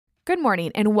Good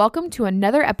morning, and welcome to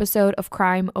another episode of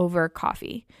Crime Over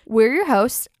Coffee. We're your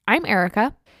hosts. I'm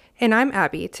Erica. And I'm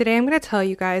Abby. Today I'm going to tell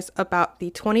you guys about the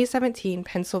 2017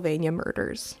 Pennsylvania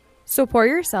murders. So pour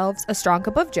yourselves a strong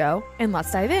cup of joe, and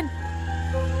let's dive in.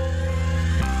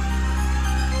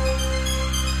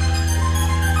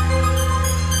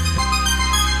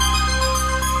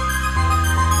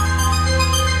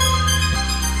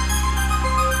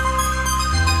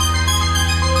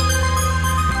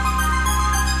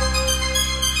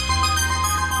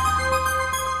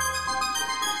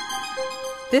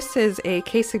 This is a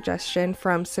case suggestion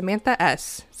from Samantha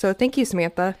S. So thank you,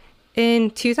 Samantha.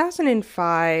 In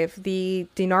 2005, the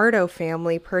DiNardo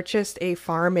family purchased a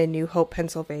farm in New Hope,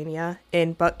 Pennsylvania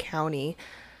in Buck County.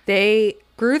 They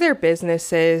grew their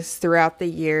businesses throughout the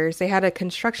years. They had a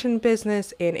construction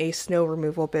business and a snow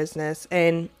removal business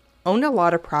and owned a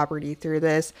lot of property through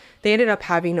this. They ended up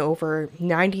having over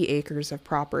 90 acres of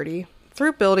property.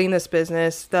 Through building this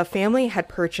business, the family had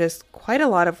purchased quite a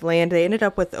lot of land. They ended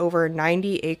up with over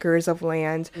 90 acres of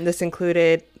land. This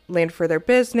included land for their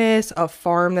business, a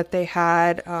farm that they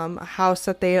had, a house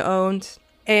that they owned.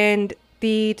 And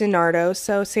the DiNardos,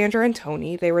 so Sandra and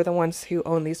Tony, they were the ones who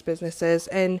owned these businesses,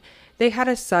 and they had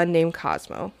a son named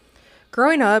Cosmo.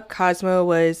 Growing up, Cosmo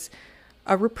was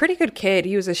a pretty good kid.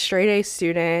 He was a straight-A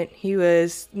student. He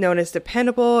was known as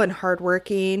dependable and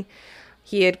hardworking.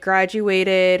 He had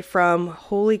graduated from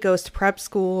Holy Ghost Prep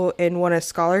School and won a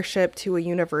scholarship to a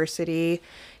university.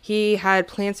 He had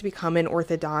plans to become an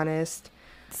orthodontist.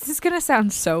 This is going to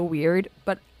sound so weird,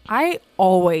 but I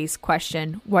always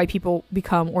question why people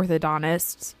become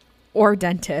orthodontists or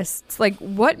dentists. Like,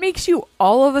 what makes you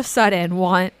all of a sudden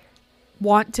want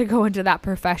to go into that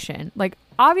profession? Like,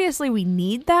 obviously we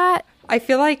need that. I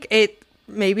feel like it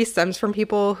maybe stems from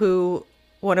people who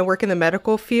want to work in the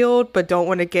medical field but don't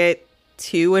want to get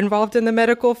too involved in the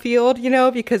medical field,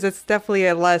 because it's definitely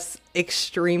a less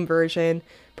extreme version.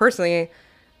 Personally,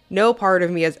 no part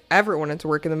of me has ever wanted to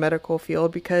work in the medical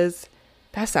field because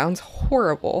that sounds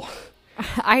horrible.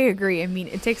 I agree. I mean,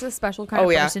 it takes a special kind of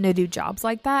person to do jobs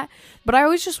like that. But I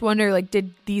always just wonder, like,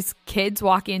 did these kids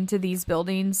walk into these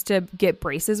buildings to get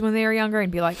braces when they were younger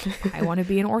and be like, I want to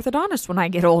be an orthodontist when I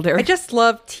get older? I just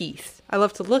love teeth. I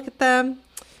love to look at them.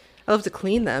 I love to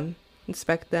clean them,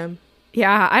 inspect them.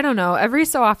 Yeah, I don't know. Every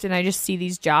so often I just see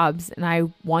these jobs and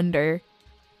I wonder.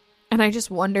 And I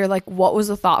just wonder, like, what was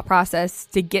the thought process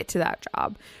to get to that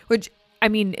job? Which, I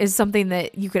mean, is something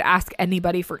that you could ask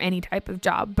anybody for any type of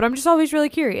job. But I'm just always really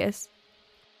curious.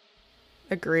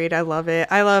 Agreed. I love it.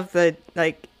 I love that,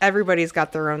 like, everybody's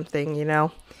got their own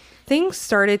thing, Things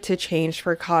started to change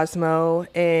for Cosmo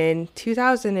in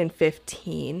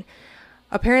 2015.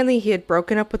 Apparently, he had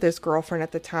broken up with his girlfriend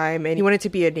at the time, and he wanted to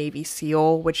be a Navy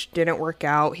SEAL, which didn't work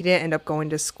out. He didn't end up going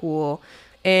to school.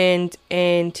 And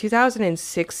in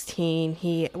 2016,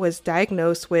 he was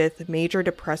diagnosed with major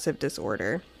depressive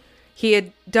disorder. He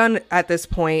had done, at this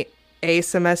point, a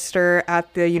semester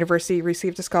at the university,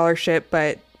 received a scholarship,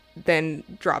 but then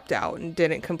dropped out and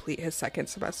didn't complete his second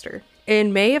semester.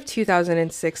 In May of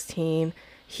 2016,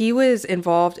 he was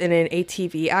involved in an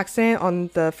ATV accident on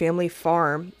the family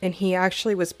farm, and he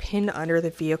actually was pinned under the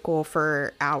vehicle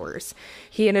for hours.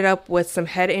 He ended up with some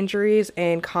head injuries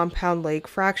and compound leg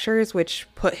fractures, which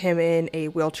put him in a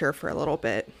wheelchair for a little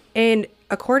bit. And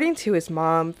according to his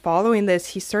mom, following this,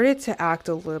 he started to act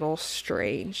a little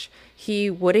strange. He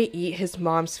wouldn't eat his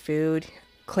mom's food,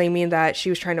 claiming that she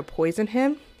was trying to poison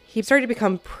him. He started to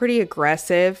become pretty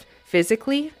aggressive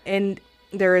physically, and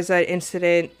there was an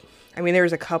incident. There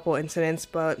was a couple incidents,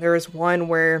 but there was one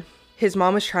where his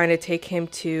mom was trying to take him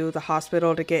to the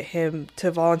hospital to get him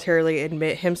to voluntarily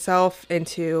admit himself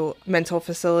into a mental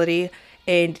facility,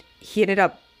 and he ended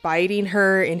up biting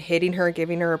her and hitting her,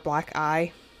 giving her a black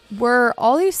eye. Were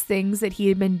all these things that he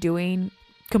had been doing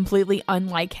completely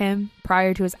unlike him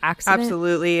prior to his accident?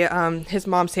 Absolutely. His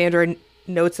mom, Sandra,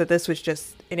 notes that this was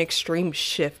just an extreme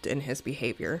shift in his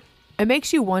behavior. It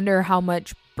makes you wonder how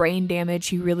much brain damage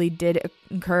he really did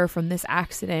incur from this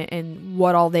accident and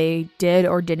what all they did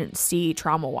or didn't see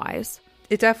trauma-wise.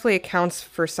 It definitely accounts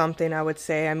for something, I would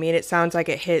say. It sounds like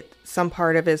it hit some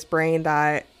part of his brain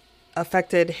that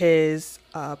affected his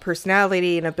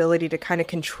personality and ability to kind of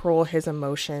control his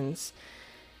emotions.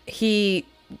 He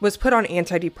was put on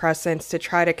antidepressants to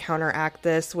try to counteract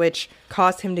this, which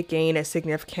caused him to gain a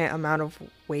significant amount of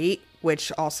weight,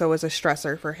 which also was a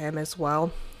stressor for him as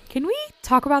well. Can we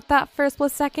talk about that for a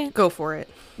split second? Go for it.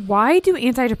 Why do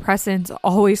antidepressants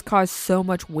always cause so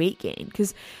much weight gain?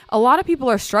 Because a lot of people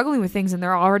are struggling with things and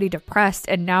they're already depressed.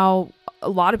 And now a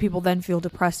lot of people then feel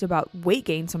depressed about weight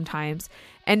gain sometimes.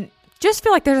 And just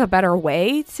feel like there's a better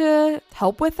way to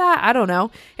help with that. I don't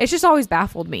know. It's just always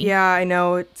baffled me. Yeah, I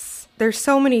know. There's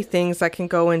so many things that can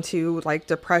go into like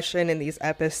depression in these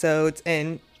episodes,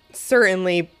 and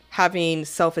certainly having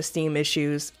self-esteem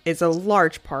issues is a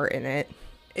large part in it.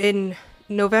 In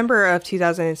November of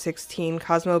 2016,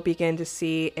 Cosmo began to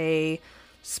see a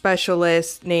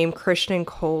specialist named Christian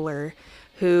Kohler,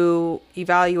 who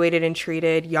evaluated and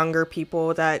treated younger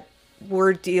people that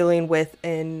were dealing with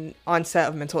an onset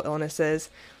of mental illnesses.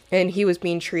 And he was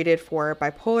being treated for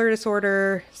bipolar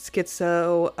disorder,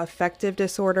 schizoaffective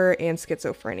disorder, and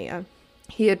schizophrenia.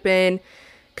 He had been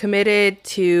committed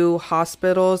to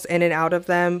hospitals in and out of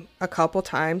them a couple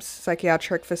times,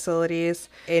 psychiatric facilities,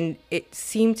 and it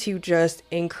seemed to just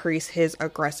increase his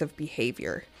aggressive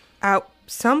behavior. At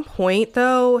some point,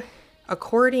 though,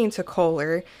 according to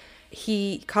Kohler,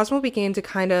 Cosmo began to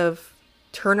kind of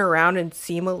turn around and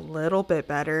seem a little bit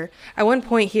better. At one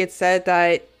point, he had said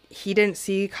that he didn't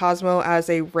see Cosmo as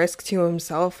a risk to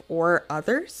himself or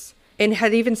others, and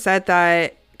had even said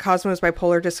that Cosmo's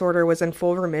bipolar disorder was in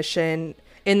full remission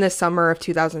in the summer of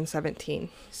 2017.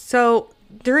 So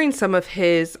during some of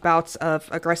his bouts of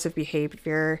aggressive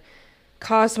behavior,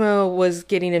 Cosmo was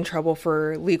getting in trouble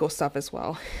for legal stuff as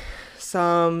well.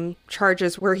 Some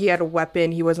charges where he had a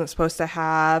weapon he wasn't supposed to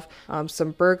have,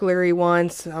 some burglary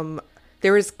ones.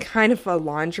 There was kind of a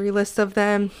laundry list of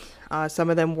them.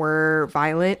 Some of them were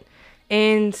violent,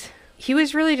 and he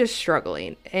was really just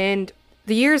struggling. And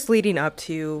the years leading up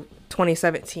to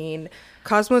 2017,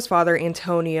 Cosmo's father,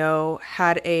 Antonio,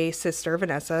 had a sister,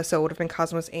 Vanessa, so it would have been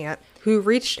Cosmo's aunt, who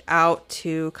reached out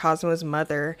to Cosmo's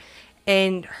mother,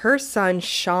 and her son,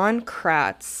 Sean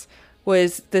Kratz,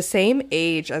 was the same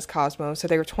age as Cosmo. So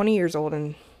they were 20 years old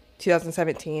in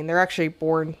 2017. They're actually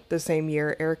born the same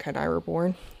year Erica and I were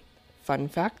born. Fun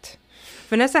fact.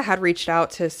 Vanessa had reached out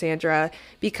to Sandra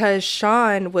because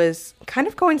Sean was kind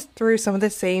of going through some of the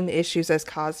same issues as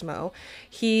Cosmo.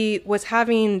 He was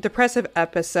having depressive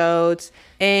episodes,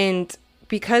 and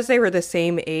because they were the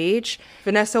same age,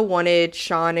 Vanessa wanted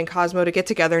Sean and Cosmo to get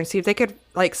together and see if they could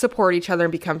like support each other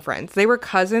and become friends. They were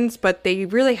cousins, but they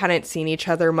really hadn't seen each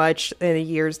other much in the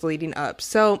years leading up.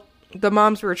 So the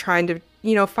moms were trying to,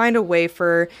 find a way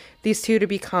for these two to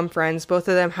become friends. Both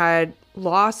of them had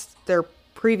lost their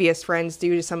previous friends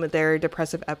due to some of their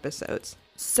depressive episodes.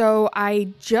 So I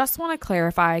just want to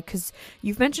clarify, because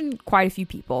you've mentioned quite a few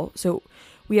people. So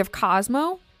we have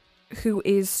Cosmo, who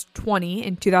is 20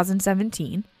 in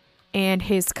 2017, and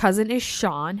his cousin is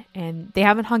Sean, and they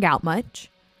haven't hung out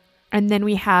much. And then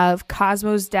we have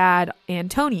Cosmo's dad,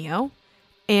 Antonio,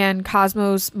 and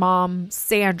Cosmo's mom,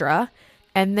 Sandra.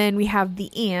 And then we have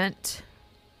the aunt,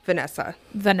 Vanessa.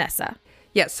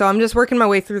 Yeah, so I'm just working my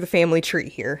way through the family tree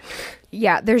here.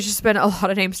 Yeah, there's just been a lot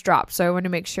of names dropped, so I want to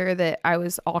make sure that I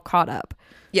was all caught up.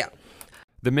 Yeah.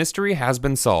 The mystery has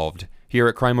been solved. Here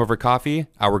at Crime Over Coffee,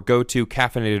 our go-to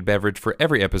caffeinated beverage for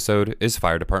every episode is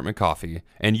Fire Department Coffee.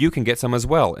 And you can get some as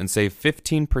well and save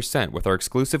 15% with our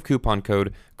exclusive coupon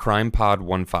code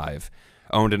CRIMEPOD15.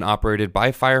 Owned and operated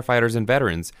by firefighters and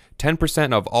veterans,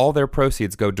 10% of all their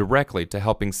proceeds go directly to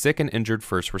helping sick and injured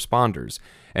first responders.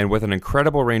 And with an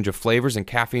incredible range of flavors and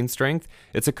caffeine strength,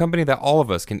 it's a company that all of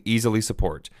us can easily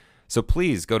support. So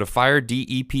please go to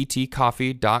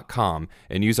firedeptcoffee.com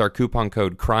and use our coupon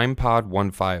code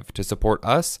CRIMEPOD15 to support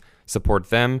us, support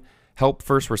them, help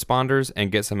first responders,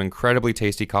 and get some incredibly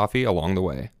tasty coffee along the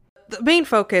way. The main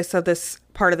focus of this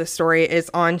part of the story is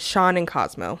on Sean and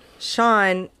Cosmo.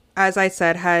 Sean, as I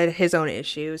said, had his own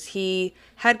issues. He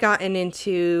had gotten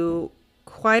into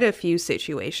quite a few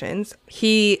situations.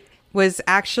 He was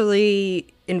actually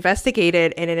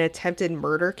investigated in an attempted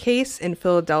murder case in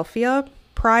Philadelphia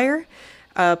prior.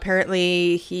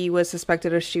 Apparently, he was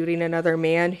suspected of shooting another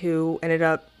man who ended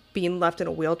up being left in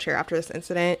a wheelchair after this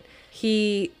incident.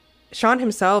 Sean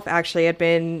himself actually had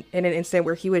been in an incident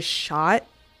where he was shot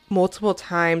multiple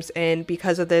times, and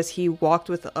because of this, he walked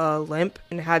with a limp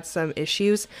and had some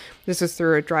issues. This was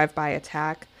through a drive-by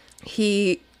attack.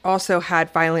 He also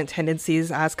had violent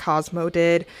tendencies, as Cosmo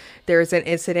did. There's an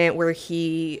incident where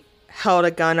he held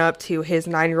a gun up to his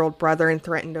 9-year-old brother and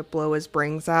threatened to blow his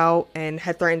brains out, and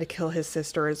had threatened to kill his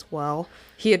sister as well.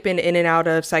 He had been in and out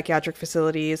of psychiatric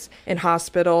facilities and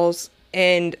hospitals,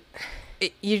 and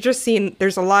you just seen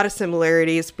there's a lot of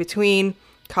similarities between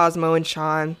Cosmo and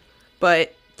Sean,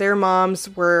 but their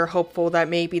moms were hopeful that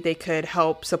maybe they could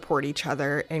help support each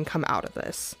other and come out of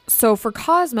this. So for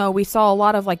Cosmo, we saw a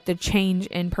lot of like the change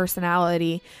in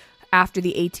personality after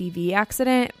the ATV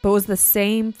accident, but was the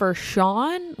same for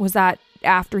Sean? Was that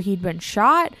after he'd been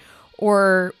shot,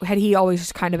 Or had he always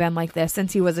just kind of been like this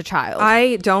since he was a child?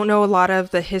 I don't know a lot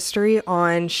of the history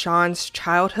on Sean's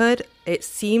childhood. It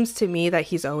seems to me that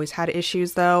he's always had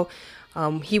issues, though.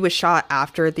 He was shot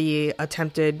after the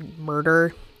attempted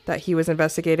murder that he was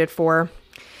investigated for.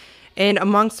 And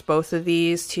amongst both of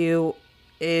these two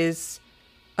is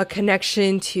a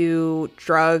connection to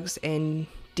drugs and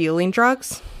dealing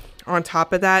drugs on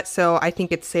top of that. So I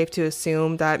think it's safe to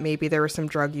assume that maybe there was some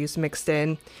drug use mixed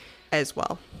in as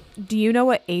well. Do you know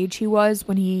what age he was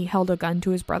when he held a gun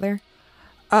to his brother?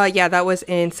 Yeah, that was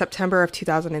in September of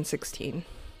 2016.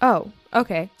 Oh,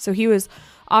 okay. So he was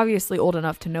obviously old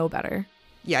enough to know better.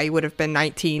 Yeah, he would have been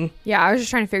 19. Yeah, I was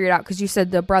just trying to figure it out because you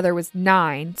said the brother was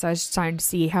 9. So I was just trying to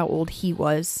see how old he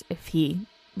was, if he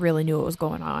really knew what was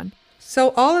going on.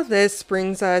 So all of this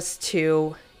brings us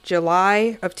to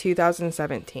July of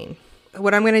 2017.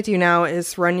 What I'm going to do now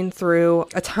is running through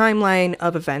a timeline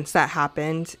of events that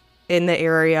happened in the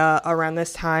area around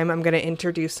this time. I'm going to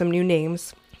introduce some new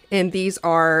names, and these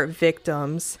are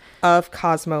victims of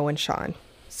Cosmo and Sean.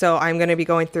 So I'm going to be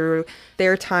going through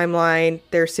their timeline,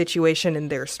 their situation, and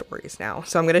their stories now.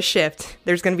 So I'm going to shift.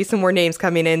 There's going to be some more names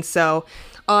coming in. So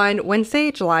on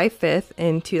Wednesday, July 5th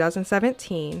in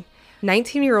 2017,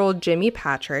 19-year-old Jimmy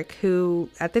Patrick, who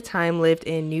at the time lived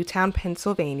in Newtown,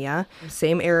 Pennsylvania,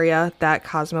 same area that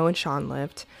Cosmo and Sean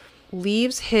lived,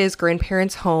 leaves his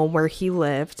grandparents' home where he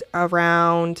lived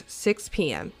around 6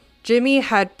 p.m. Jimmy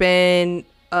had been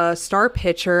a star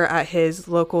pitcher at his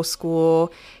local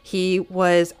school. He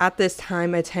was at this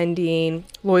time attending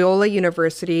Loyola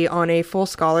University on a full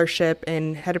scholarship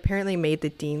and had apparently made the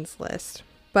dean's list.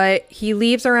 But he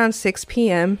leaves around 6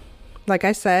 p.m., like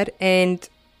I said, and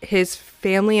his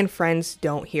family and friends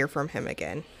don't hear from him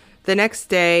again. The next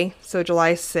day, so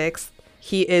July 6th,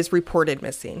 he is reported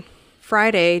missing.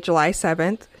 Friday, July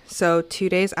 7th, so 2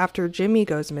 days after Jimmy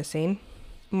goes missing,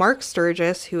 Mark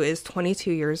Sturgis, who is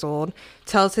 22 years old,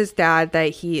 tells his dad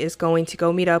that he is going to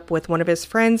go meet up with one of his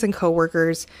friends and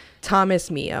coworkers, Thomas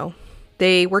Mio.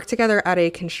 They work together at a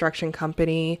construction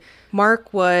company.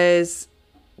 Mark was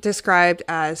described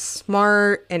as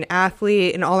smart, an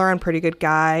athlete, an all-around pretty good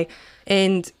guy,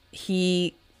 and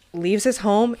he leaves his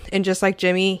home, and just like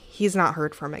Jimmy, he's not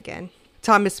heard from again.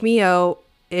 Thomas Mio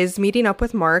is meeting up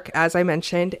with Mark, as I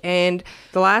mentioned, and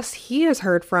the last he has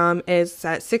heard from is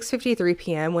at 6:53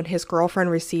 p.m. when his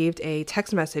girlfriend received a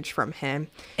text message from him,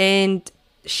 and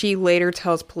she later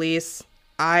tells police,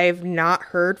 "I've not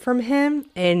heard from him,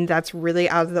 and that's really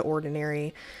out of the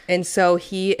ordinary." And so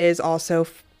he is also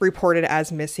reported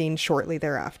as missing shortly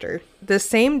thereafter. The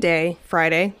same day,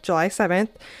 Friday, July 7th,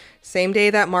 same day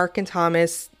that Mark and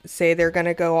Thomas say they're going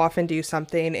to go off and do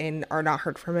something and are not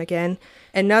heard from again,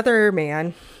 another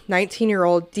man,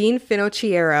 19-year-old Dean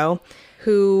Finocchiaro,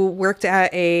 who worked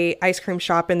at a ice cream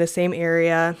shop in the same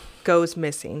area, goes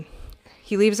missing.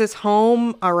 He leaves his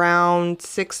home around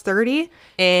 6:30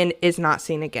 and is not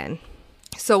seen again.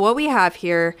 So what we have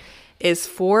here is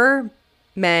 4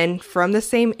 men from the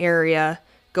same area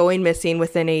going missing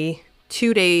within a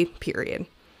 2-day period.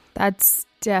 That's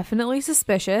definitely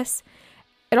suspicious.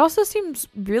 It also seems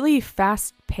really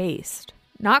fast-paced.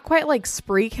 Not quite like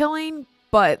spree killing,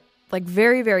 but like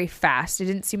very, very fast. It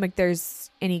didn't seem like there's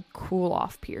any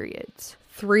cool-off periods.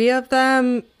 3 of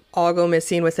them all go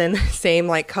missing within the same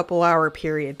like couple-hour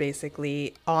period,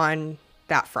 basically, on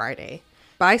that Friday.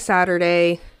 By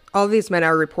Saturday, all of these men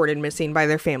are reported missing by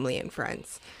their family and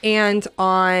friends. And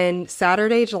on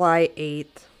Saturday, July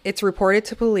 8th, it's reported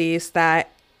to police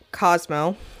that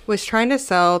Cosmo was trying to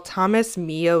sell Thomas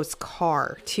Mio's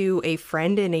car to a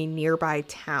friend in a nearby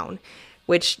town,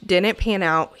 which didn't pan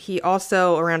out. He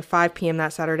also, around 5 p.m.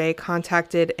 that Saturday,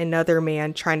 contacted another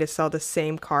man trying to sell the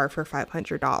same car for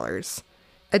 $500.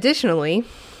 Additionally,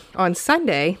 on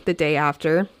Sunday, the day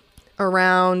after,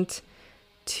 around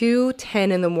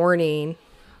 2:10 in the morning,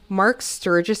 Mark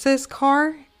Sturgis's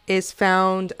car is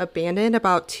found abandoned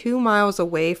about 2 miles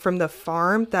away from the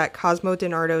farm that Cosmo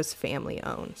DiNardo's family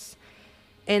owns.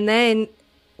 And then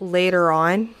later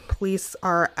on, police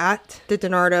are at the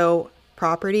DiNardo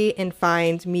property and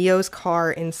find Mio's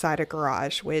car inside a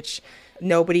garage, which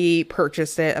nobody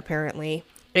purchased it apparently.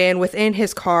 And within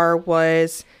his car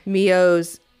was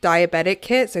Mio's diabetic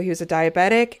kit. So he was a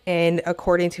diabetic, and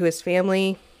according to his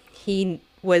family, he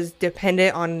was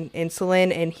dependent on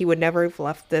insulin and he would never have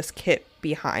left this kit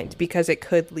behind because it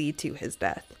could lead to his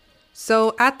death.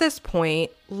 So at this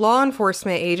point, law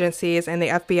enforcement agencies and the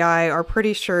FBI are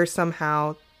pretty sure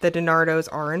somehow the DiNardos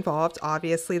are involved.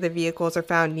 Obviously, the vehicles are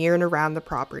found near and around the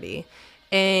property.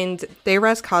 And they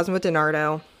arrest Cosmo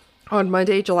DiNardo on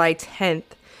Monday, July 10th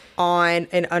on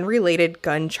an unrelated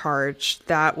gun charge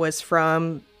that was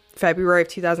from February of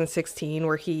 2016,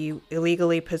 where he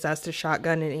illegally possessed a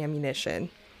shotgun and ammunition.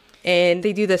 And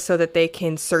they do this so that they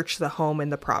can search the home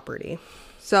and the property.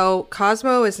 So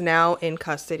Cosmo is now in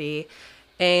custody.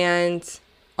 And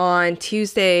on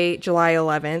Tuesday, July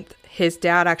 11th, his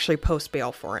dad actually posts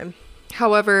bail for him.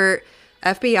 However,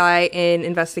 FBI and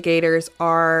investigators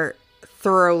are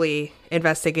thoroughly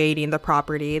investigating the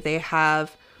property. They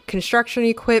have construction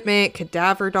equipment,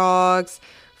 cadaver dogs,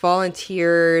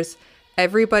 volunteers,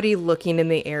 everybody looking in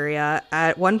the area.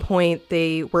 At one point,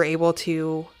 they were able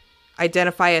to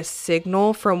identify a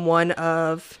signal from one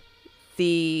of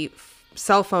the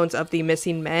cell phones of the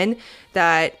missing men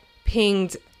that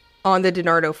pinged on the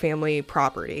DiNardo family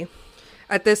property.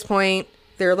 At this point,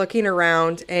 they're looking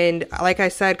around, and like I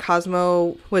said,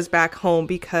 Cosmo was back home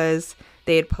because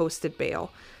they had posted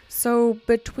bail. So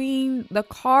between the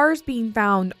cars being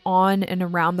found on and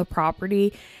around the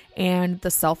property and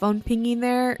the cell phone pinging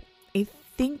there, I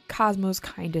think Cosmo's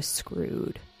kind of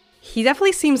screwed. He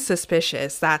definitely seems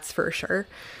suspicious, that's for sure.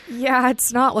 Yeah,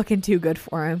 it's not looking too good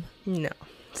for him. No.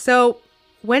 So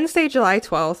Wednesday, July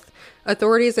 12th,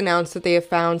 authorities announced that they have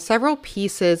found several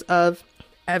pieces of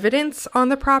evidence on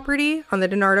the property, on the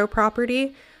DiNardo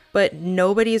property, but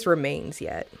nobody's remains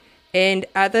yet. And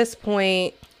at this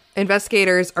point,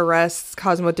 investigators arrest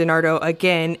Cosmo DiNardo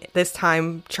again, this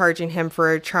time charging him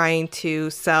for trying to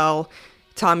sell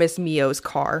Thomas Mio's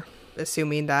car,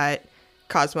 assuming that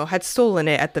Cosmo had stolen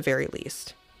it at the very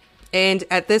least. And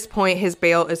at this point, his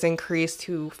bail is increased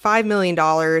to $5 million,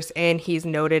 and he's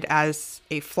noted as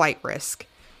a flight risk.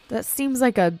 That seems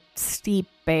like a steep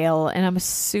bail, and I'm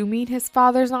assuming his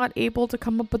father's not able to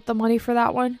come up with the money for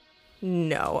that one?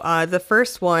 No. The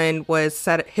first one was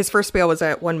set, his first bail was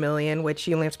at $1 million, which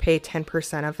you only have to pay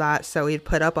 10% of that, so he'd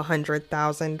put up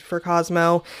 $100,000 for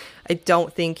Cosmo. I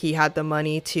don't think he had the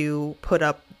money to put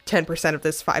up 10% of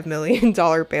this $5 million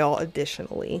bail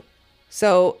additionally.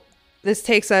 So this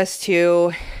takes us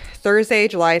to Thursday,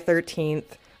 July 13th,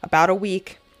 about a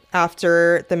week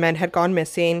after the men had gone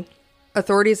missing.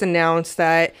 Authorities announced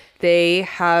that they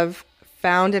have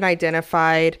found and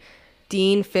identified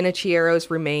Dean Finicchiero's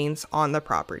remains on the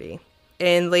property.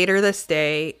 And later this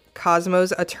day,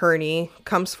 Cosmo's attorney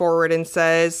comes forward and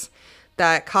says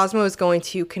that Cosmo is going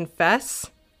to confess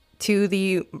to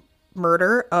the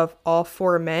murder of all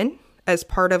four men as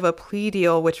part of a plea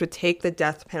deal which would take the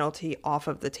death penalty off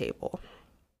of the table.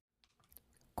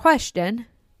 Question.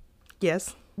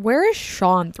 Yes? Where is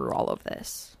Sean through all of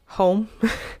this? Home.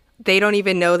 They don't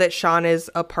even know that Sean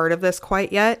is a part of this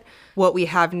quite yet. What we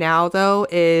have now, though,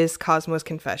 is Cosmo's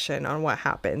confession on what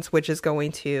happens, which is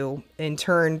going to, in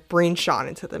turn, bring Sean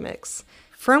into the mix.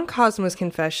 From Cosmo's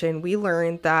confession, we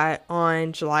learned that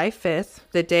on July 5th,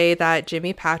 the day that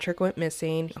Jimmy Patrick went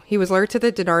missing, he was lured to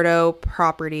the DiNardo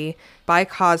property by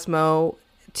Cosmo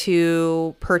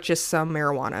to purchase some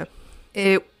marijuana.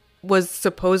 It was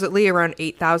supposedly around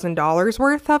 $8,000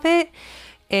 worth of it,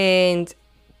 and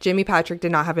Jimmy Patrick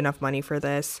did not have enough money for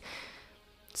this.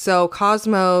 So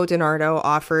Cosmo DiNardo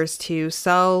offers to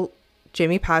sell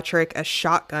Jimmy Patrick a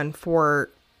shotgun for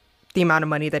the amount of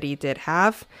money that he did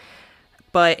have,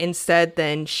 but instead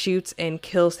then shoots and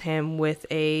kills him with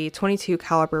a .22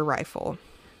 caliber rifle.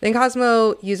 Then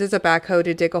Cosmo uses a backhoe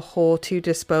to dig a hole to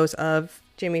dispose of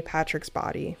Jimmy Patrick's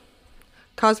body.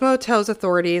 Cosmo tells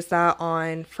authorities that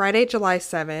on Friday, July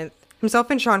 7th,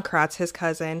 himself and Sean Kratz, his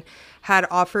cousin, had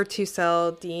offered to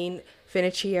sell Dean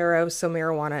Finicchiero some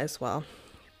marijuana as well.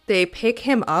 They pick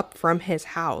him up from his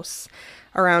house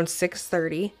around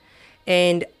 6:30,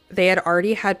 and they had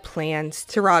already had plans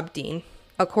to rob Dean.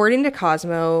 According to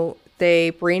Cosmo,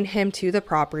 they bring him to the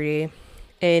property,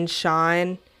 and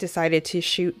Sean decided to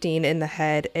shoot Dean in the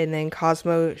head, and then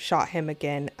Cosmo shot him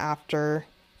again after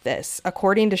this.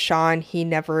 According to Sean, he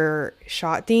never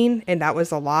shot Dean, and that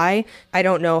was a lie. I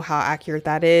don't know how accurate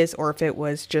that is, or if it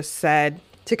was just said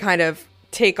to kind of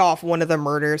take off one of the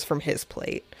murders from his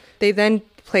plate. They then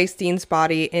placed Dean's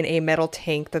body in a metal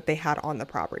tank that they had on the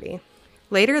property.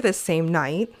 Later this same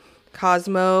night,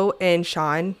 Cosmo and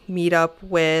Sean meet up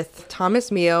with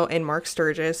Thomas Mio and Mark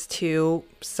Sturgis to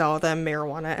sell them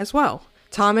marijuana as well.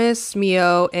 Thomas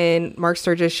Mio and Mark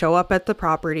Sturgis show up at the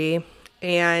property,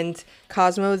 and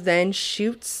Cosmo then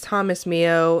shoots Thomas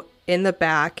Mio in the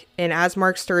back, and as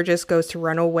Mark Sturgis goes to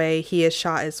run away, he is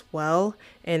shot as well.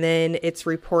 And then it's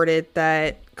reported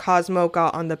that Cosmo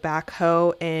got on the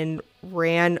backhoe and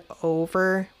ran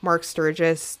over Mark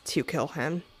Sturgis to kill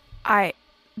him.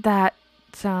 That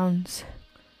sounds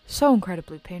so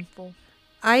incredibly painful.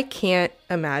 I can't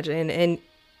imagine. And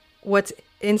what's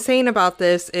insane about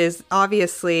this is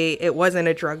obviously it wasn't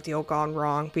a drug deal gone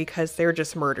wrong, because they're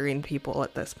just murdering people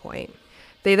at this point.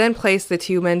 They then placed the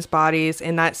two men's bodies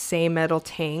in that same metal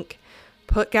tank,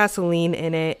 put gasoline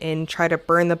in it, and try to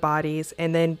burn the bodies,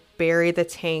 and then bury the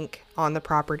tank on the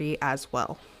property as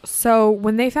well. So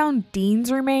when they found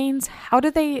Dean's remains, how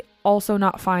did they also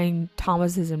not find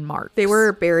Thomas's and Mark's? They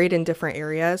were buried in different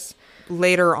areas.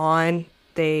 Later on,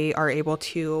 they are able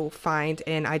to find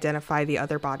and identify the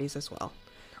other bodies as well.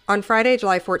 On Friday,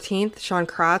 July 14th, Sean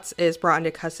Kratz is brought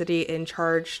into custody and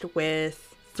charged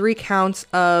with 3 counts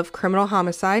of criminal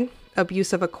homicide,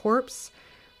 abuse of a corpse,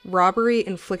 robbery,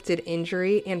 inflicted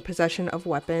injury, and possession of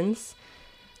weapons.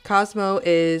 Cosmo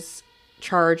is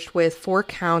charged with 4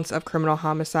 counts of criminal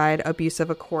homicide, abuse of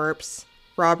a corpse,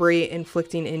 robbery,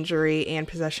 inflicting injury, and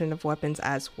possession of weapons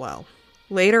as well.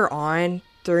 Later on,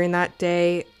 during that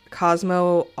day,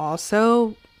 Cosmo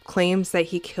also claims that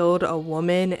he killed a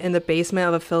woman in the basement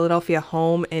of a Philadelphia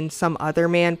home and some other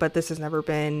man, but this has never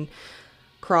been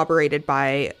corroborated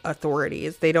by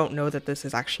authorities. They don't know that this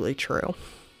is actually true.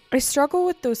 I struggle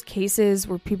with those cases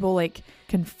where people like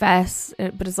confess,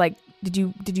 but it's like, did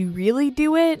you really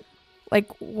do it? Like,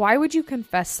 why would you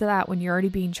confess to that when you're already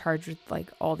being charged with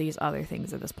like all these other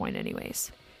things at this point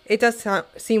anyways? It does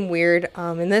seem weird.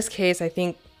 In this case, I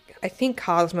think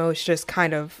Cosmo is just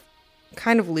kind of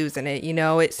losing it. You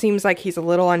know, it seems like he's a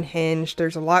little unhinged.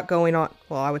 There's a lot going on.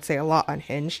 Well, I would say a lot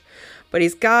unhinged, but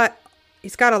he's got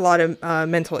a lot of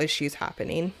mental issues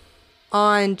happening.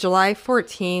 On July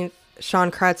 14th,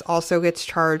 Sean Kratz also gets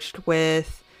charged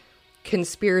with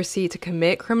conspiracy to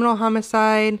commit criminal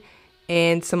homicide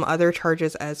and some other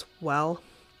charges as well.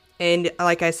 And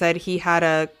like I said, he had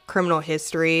a criminal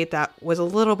history that was a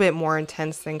little bit more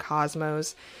intense than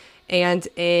Cosmo's. And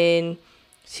in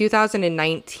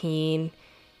 2019,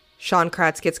 Sean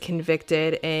Kratz gets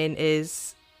convicted and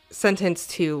is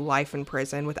sentenced to life in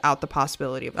prison without the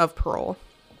possibility of parole.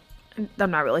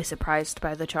 I'm not really surprised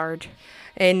by the charge.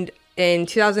 And in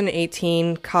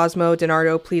 2018, Cosmo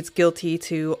DiNardo pleads guilty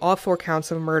to all 4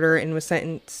 counts of murder and was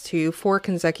sentenced to 4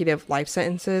 consecutive life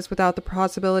sentences without the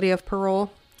possibility of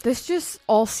parole. This just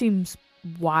all seems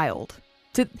wild.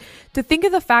 To think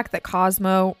of the fact that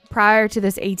Cosmo, prior to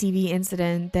this ATV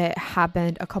incident that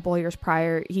happened a couple of years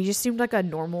prior, he just seemed like a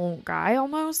normal guy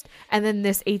almost. And then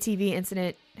this ATV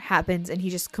incident happens and he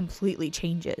just completely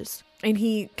changes. And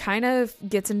he kind of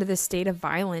gets into this state of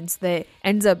violence that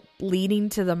ends up leading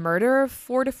to the murder of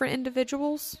 4 different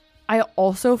individuals. I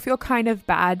also feel kind of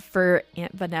bad for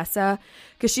Aunt Vanessa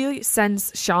because she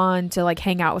sends Sean to like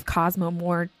hang out with Cosmo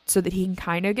more so that he can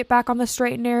kind of get back on the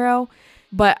straight and narrow.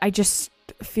 But I just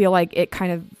feel like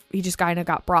he just kind of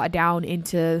got brought down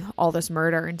into all this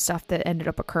murder and stuff that ended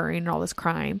up occurring and all this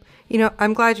crime. You know,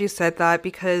 I'm glad you said that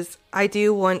because I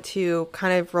do want to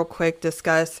kind of real quick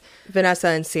discuss Vanessa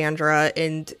and Sandra,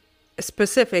 and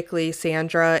specifically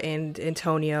Sandra and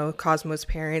Antonio, Cosmo's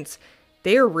parents.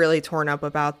 They are really torn up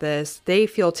about this. They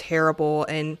feel terrible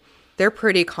and they're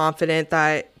pretty confident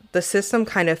that the system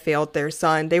kind of failed their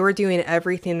son. They were doing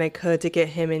everything they could to get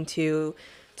him into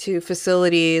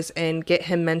facilities and get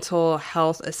him mental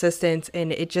health assistance,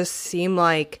 and it just seemed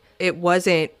like it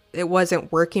wasn't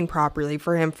working properly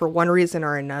for him for one reason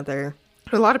or another.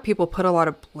 A lot of people put a lot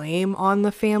of blame on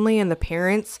the family and the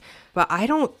parents, but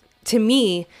to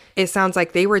me, it sounds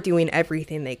like they were doing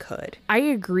everything they could. I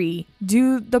agree.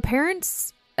 Do the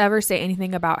parents ever say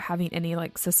anything about having any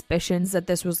like suspicions that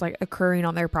this was like occurring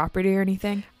on their property or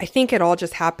anything? I think it all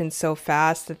just happened so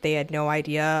fast that they had no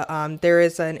idea. There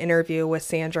is an interview with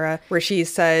Sandra where she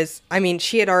says, I mean,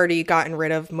 she had already gotten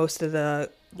rid of most of the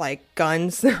like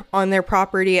guns on their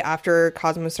property after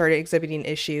Cosmo started exhibiting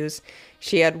issues.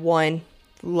 She had one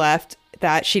left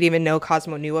that she didn't even know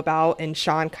Cosmo knew about, and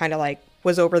Sean kind of like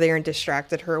was over there and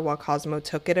distracted her while Cosmo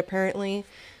took it apparently.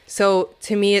 So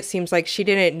to me, it seems like she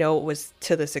didn't know it was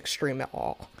to this extreme at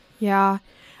all. Yeah.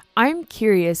 I'm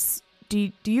curious. Do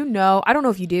you know, I don't know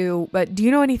if you do, but do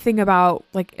you know anything about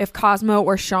like if Cosmo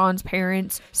or Sean's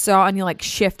parents saw any like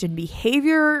shift in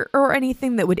behavior or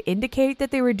anything that would indicate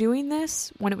that they were doing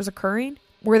this when it was occurring?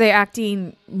 Were they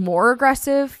acting more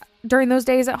aggressive during those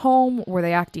days at home? Were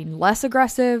they acting less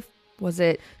aggressive? Was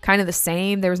it kind of the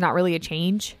same? There was not really a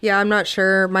change? Yeah, I'm not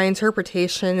sure. My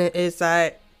interpretation is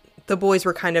that the boys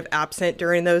were kind of absent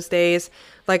during those days.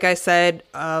 Like I said,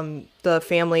 the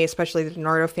family, especially the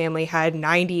DiNardo family, had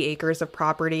 90 acres of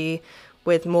property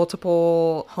with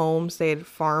multiple homes. They had a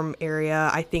farm area.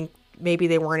 I think maybe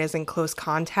they weren't as in close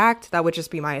contact. That would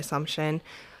just be my assumption.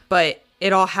 But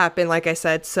it all happened, like I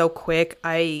said, so quick.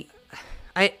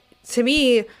 To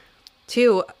me,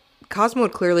 too, Cosmo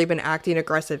had clearly been acting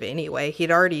aggressive anyway.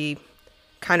 He'd already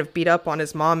kind of beat up on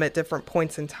his mom at different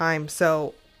points in time.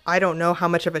 So I don't know how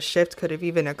much of a shift could have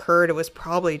even occurred. It was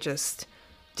probably just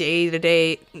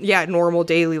day-to-day, normal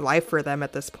daily life for them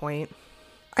at this point.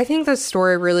 I think the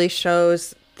story really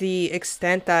shows the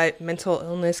extent that mental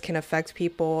illness can affect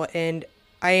people, and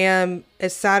I am,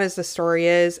 as sad as the story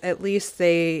is, at least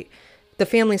the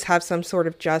families have some sort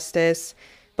of justice.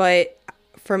 But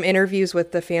from interviews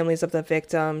with the families of the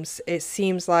victims, it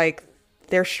seems like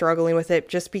they're struggling with it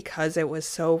just because it was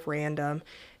so random.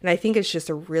 And I think it's just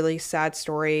a really sad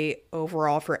story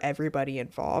overall for everybody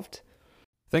involved.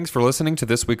 Thanks for listening to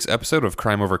this week's episode of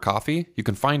Crime Over Coffee. You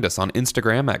can find us on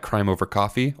Instagram at Crime Over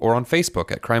Coffee or on Facebook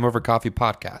at Crime Over Coffee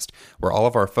Podcast, where all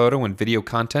of our photo and video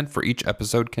content for each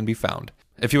episode can be found.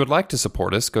 If you would like to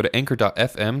support us, go to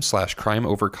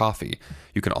anchor.fm/crimeovercoffee.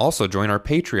 You can also join our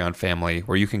Patreon family,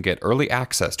 where you can get early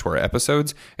access to our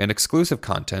episodes and exclusive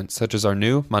content such as our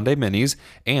new Monday Minis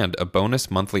and a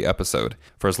bonus monthly episode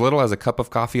for as little as a cup of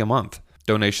coffee a month.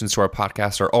 Donations to our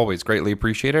podcast are always greatly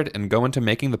appreciated and go into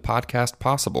making the podcast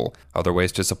possible. Other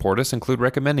ways to support us include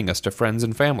recommending us to friends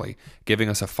and family, giving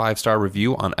us a 5-star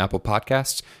review on Apple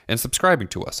Podcasts, and subscribing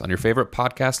to us on your favorite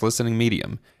podcast listening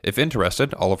medium. If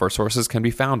interested, all of our sources can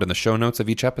be found in the show notes of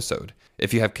each episode.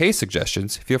 If you have case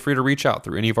suggestions, feel free to reach out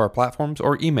through any of our platforms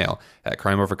or email at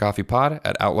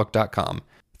crimeovercoffeepod@outlook.com.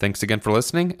 Thanks again for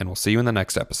listening, and we'll see you in the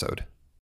next episode.